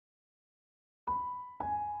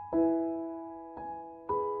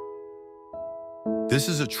This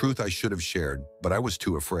is a truth I should have shared, but I was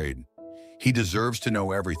too afraid. He deserves to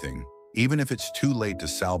know everything, even if it's too late to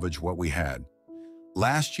salvage what we had.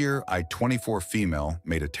 Last year, I, 24 female,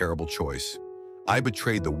 made a terrible choice. I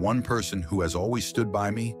betrayed the one person who has always stood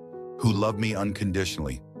by me, who loved me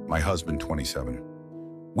unconditionally, my husband, 27.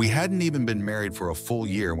 We hadn't even been married for a full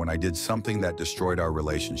year when I did something that destroyed our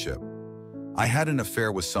relationship. I had an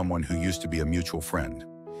affair with someone who used to be a mutual friend.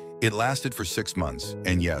 It lasted for 6 months,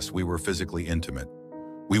 and yes, we were physically intimate.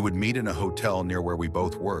 We would meet in a hotel near where we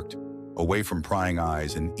both worked, away from prying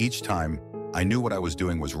eyes, and each time, I knew what I was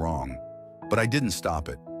doing was wrong. But I didn't stop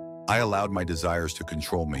it. I allowed my desires to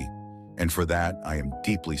control me, and for that, I am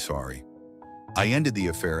deeply sorry. I ended the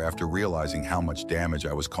affair after realizing how much damage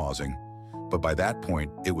I was causing, but by that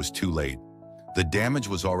point, it was too late. The damage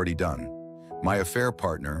was already done. My affair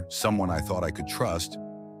partner, someone I thought I could trust,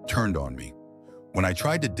 turned on me. When I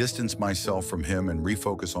tried to distance myself from him and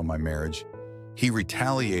refocus on my marriage, he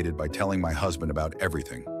retaliated by telling my husband about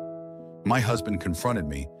everything. My husband confronted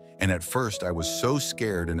me, and at first I was so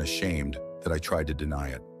scared and ashamed that I tried to deny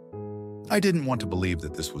it. I didn't want to believe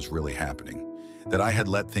that this was really happening, that I had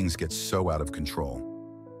let things get so out of control.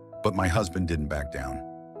 But my husband didn't back down.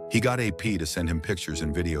 He got AP to send him pictures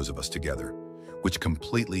and videos of us together, which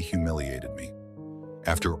completely humiliated me.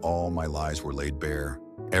 After all my lies were laid bare,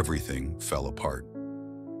 everything fell apart.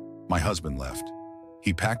 My husband left.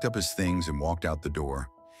 He packed up his things and walked out the door,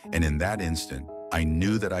 and in that instant, I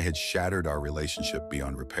knew that I had shattered our relationship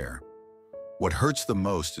beyond repair. What hurts the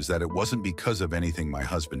most is that it wasn't because of anything my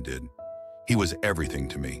husband did. He was everything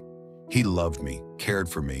to me. He loved me, cared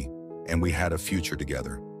for me, and we had a future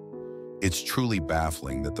together. It's truly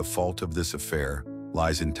baffling that the fault of this affair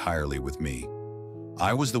lies entirely with me.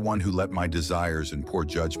 I was the one who let my desires and poor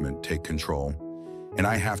judgment take control, and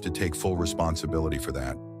I have to take full responsibility for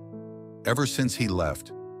that. Ever since he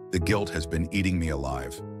left, the guilt has been eating me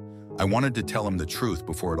alive. I wanted to tell him the truth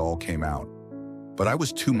before it all came out, but I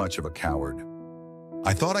was too much of a coward.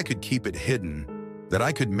 I thought I could keep it hidden, that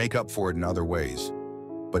I could make up for it in other ways.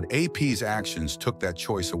 But AP's actions took that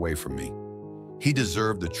choice away from me. He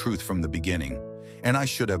deserved the truth from the beginning, and I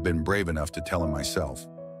should have been brave enough to tell him myself.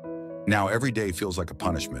 Now every day feels like a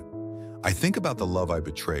punishment. I think about the love I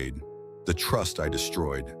betrayed, the trust I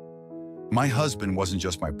destroyed. My husband wasn't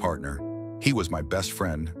just my partner. He was my best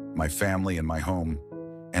friend, my family, and my home,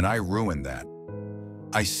 and I ruined that.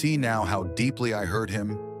 I see now how deeply I hurt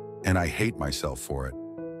him, and I hate myself for it.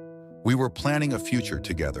 We were planning a future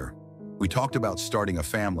together. We talked about starting a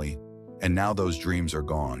family, and now those dreams are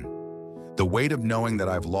gone. The weight of knowing that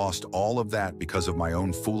I've lost all of that because of my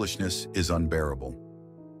own foolishness is unbearable.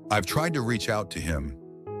 I've tried to reach out to him,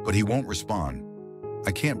 but he won't respond.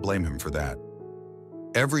 I can't blame him for that.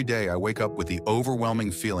 Every day I wake up with the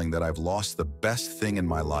overwhelming feeling that I've lost the best thing in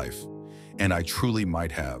my life, and I truly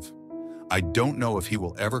might have. I don't know if he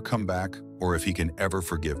will ever come back or if he can ever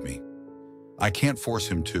forgive me. I can't force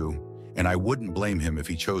him to, and I wouldn't blame him if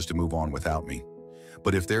he chose to move on without me.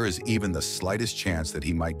 But if there is even the slightest chance that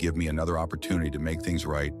he might give me another opportunity to make things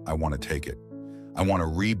right, I want to take it. I want to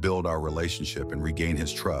rebuild our relationship and regain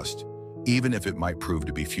his trust, even if it might prove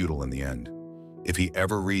to be futile in the end. If he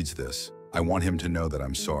ever reads this, I want him to know that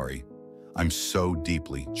I'm sorry. I'm so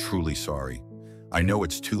deeply, truly sorry. I know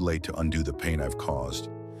it's too late to undo the pain I've caused,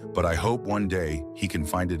 but I hope one day he can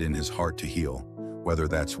find it in his heart to heal, whether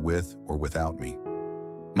that's with or without me.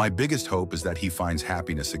 My biggest hope is that he finds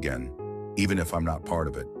happiness again, even if I'm not part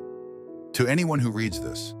of it. To anyone who reads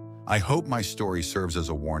this, I hope my story serves as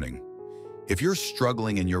a warning. If you're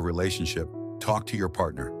struggling in your relationship, talk to your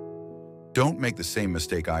partner. Don't make the same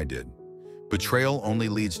mistake I did. Betrayal only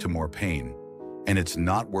leads to more pain, and it's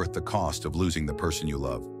not worth the cost of losing the person you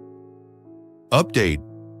love. Update: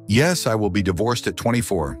 yes, I will be divorced at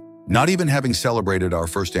 24, not even having celebrated our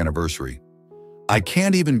first anniversary. I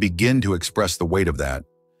can't even begin to express the weight of that.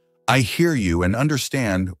 I hear you and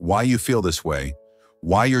understand why you feel this way,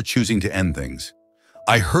 why you're choosing to end things.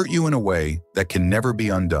 I hurt you in a way that can never be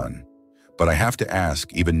undone. But I have to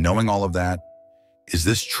ask, even knowing all of that, is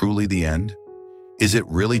this truly the end? Is it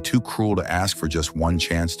really too cruel to ask for just one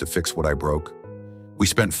chance to fix what I broke? We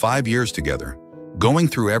spent 5 years together, going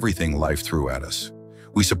through everything life threw at us.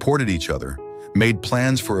 We supported each other, made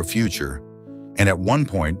plans for a future, and at one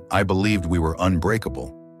point, I believed we were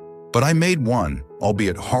unbreakable. But I made one,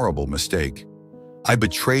 albeit horrible, mistake. I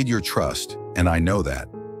betrayed your trust, and I know that.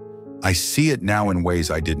 I see it now in ways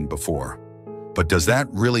I didn't before. But does that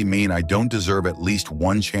really mean I don't deserve at least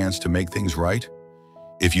one chance to make things right?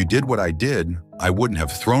 If you did what I did, I wouldn't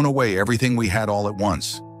have thrown away everything we had all at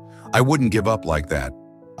once. I wouldn't give up like that.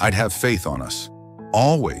 I'd have faith on us.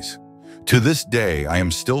 Always. To this day, I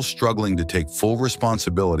am still struggling to take full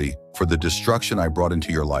responsibility for the destruction I brought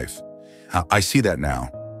into your life. I see that now.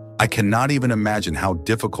 I cannot even imagine how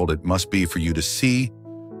difficult it must be for you to see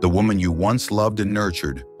the woman you once loved and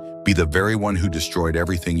nurtured be the very one who destroyed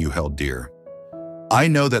everything you held dear. I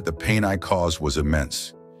know that the pain I caused was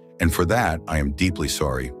immense, and for that, I am deeply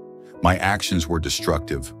sorry. My actions were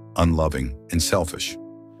destructive, unloving, and selfish.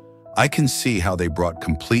 I can see how they brought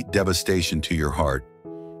complete devastation to your heart,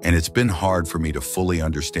 and it's been hard for me to fully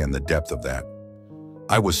understand the depth of that.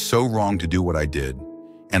 I was so wrong to do what I did,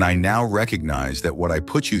 and I now recognize that what I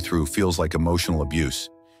put you through feels like emotional abuse.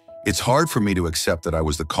 It's hard for me to accept that I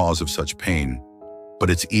was the cause of such pain, but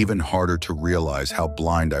it's even harder to realize how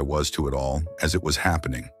blind I was to it all as it was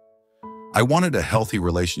happening. I wanted a healthy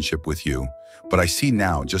relationship with you, but I see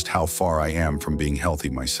now just how far I am from being healthy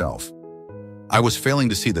myself. I was failing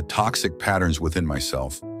to see the toxic patterns within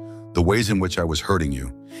myself, the ways in which I was hurting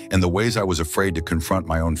you, and the ways I was afraid to confront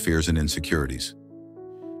my own fears and insecurities.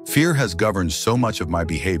 Fear has governed so much of my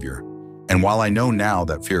behavior, and while I know now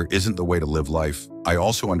that fear isn't the way to live life, I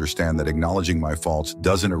also understand that acknowledging my faults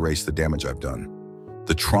doesn't erase the damage I've done.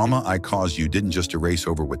 The trauma I caused you didn't just erase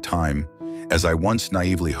over with time, as I once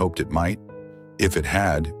naively hoped it might. If it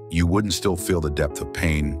had, you wouldn't still feel the depth of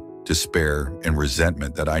pain, despair, and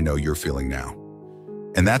resentment that I know you're feeling now.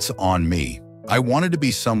 And that's on me. I wanted to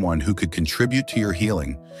be someone who could contribute to your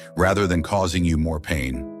healing rather than causing you more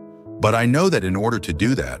pain. But I know that in order to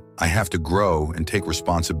do that, I have to grow and take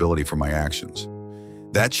responsibility for my actions.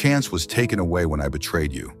 That chance was taken away when I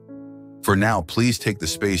betrayed you. For now, please take the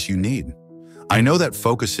space you need. I know that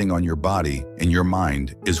focusing on your body and your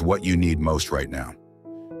mind is what you need most right now.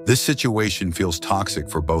 This situation feels toxic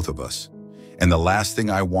for both of us, and the last thing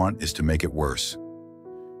I want is to make it worse.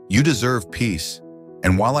 You deserve peace,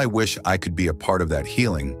 and while I wish I could be a part of that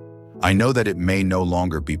healing, I know that it may no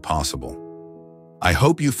longer be possible. I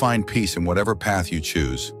hope you find peace in whatever path you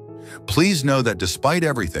choose. Please know that despite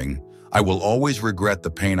everything, I will always regret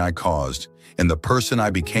the pain I caused and the person I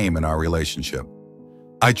became in our relationship.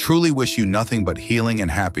 I truly wish you nothing but healing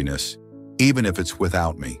and happiness, even if it's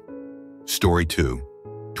without me. Story 2,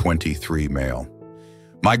 23 male.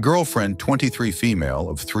 My girlfriend, 23 female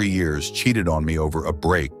of 3 years, cheated on me over a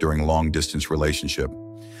break during a long-distance relationship.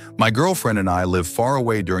 My girlfriend and I live far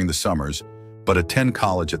away during the summers, but attend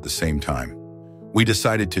college at the same time. We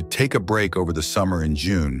decided to take a break over the summer in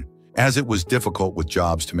June, as it was difficult with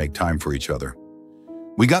jobs to make time for each other.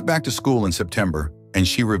 We got back to school in September, and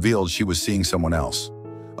she revealed she was seeing someone else.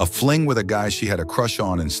 A fling with a guy she had a crush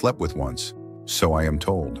on and slept with once, so I am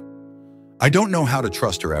told. I don't know how to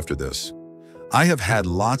trust her after this. I have had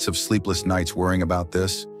lots of sleepless nights worrying about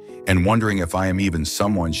this and wondering if I am even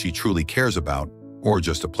someone she truly cares about or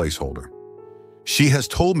just a placeholder. She has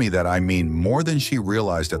told me that I mean more than she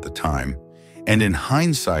realized at the time, and in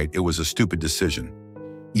hindsight, it was a stupid decision.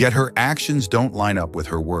 Yet her actions don't line up with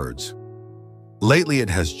her words. Lately, it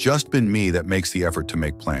has just been me that makes the effort to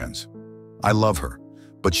make plans. I love her,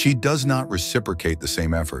 but she does not reciprocate the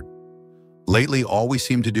same effort. Lately, all we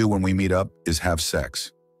seem to do when we meet up is have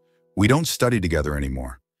sex. We don't study together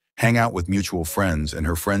anymore, hang out with mutual friends, and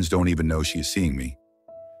her friends don't even know she is seeing me.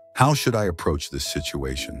 How should I approach this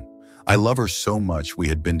situation? I love her so much. We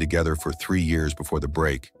had been together for 3 years before the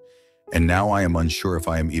break, and now I am unsure if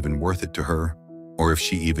I am even worth it to her, or if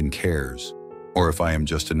she even cares, or if I am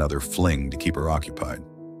just another fling to keep her occupied.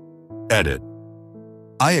 Edit.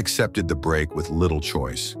 I accepted the break with little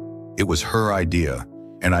choice. It was her idea,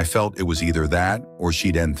 and I felt it was either that or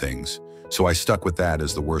she'd end things, so I stuck with that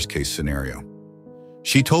as the worst-case scenario.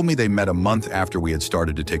 She told me they met a month after we had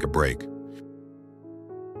started to take a break.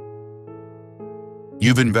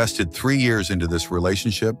 You've invested 3 years into this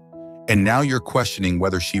relationship, and now you're questioning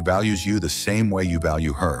whether she values you the same way you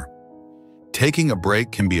value her. Taking a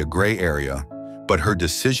break can be a gray area, but her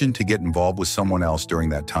decision to get involved with someone else during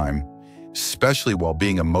that time, especially while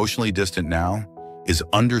being emotionally distant now, is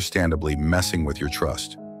understandably messing with your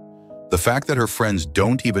trust. The fact that her friends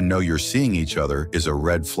don't even know you're seeing each other is a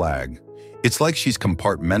red flag. It's like she's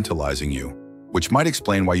compartmentalizing you, which might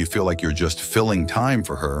explain why you feel like you're just filling time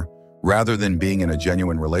for her rather than being in a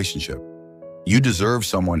genuine relationship. You deserve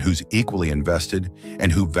someone who's equally invested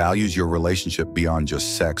and who values your relationship beyond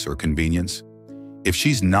just sex or convenience. If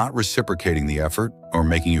she's not reciprocating the effort or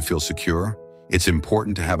making you feel secure, it's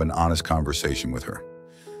important to have an honest conversation with her.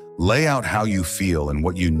 Lay out how you feel and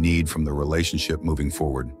what you need from the relationship moving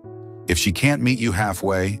forward. If she can't meet you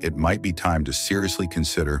halfway, it might be time to seriously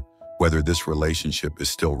consider whether this relationship is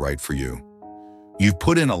still right for you. You've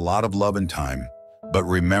put in a lot of love and time, but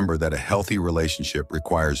remember that a healthy relationship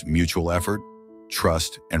requires mutual effort,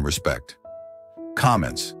 trust, and respect.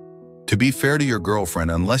 Comments. To be fair to your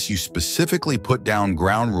girlfriend, unless you specifically put down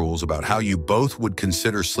ground rules about how you both would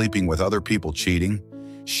consider sleeping with other people cheating,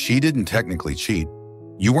 she didn't technically cheat.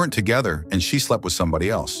 You weren't together and she slept with somebody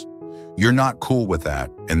else. You're not cool with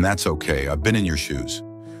that, and that's okay. I've been in your shoes.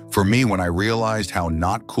 For me, when I realized how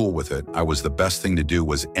not cool with it, the best thing to do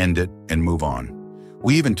was end it and move on.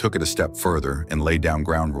 We even took it a step further and laid down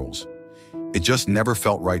ground rules. It just never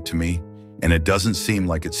felt right to me, and it doesn't seem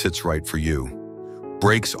like it sits right for you.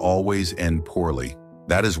 Breaks always end poorly.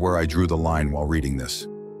 That is where I drew the line while reading this.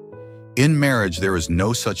 In marriage, there is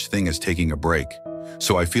no such thing as taking a break,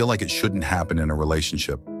 so I feel like it shouldn't happen in a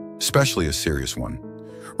relationship, especially a serious one.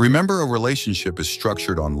 Remember, a relationship is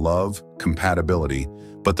structured on love, compatibility,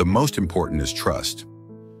 but the most important is trust.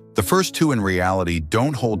 The first two in reality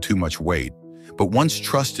don't hold too much weight, but once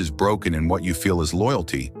trust is broken and what you feel is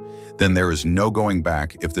loyalty, then there is no going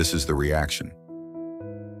back if this is the reaction.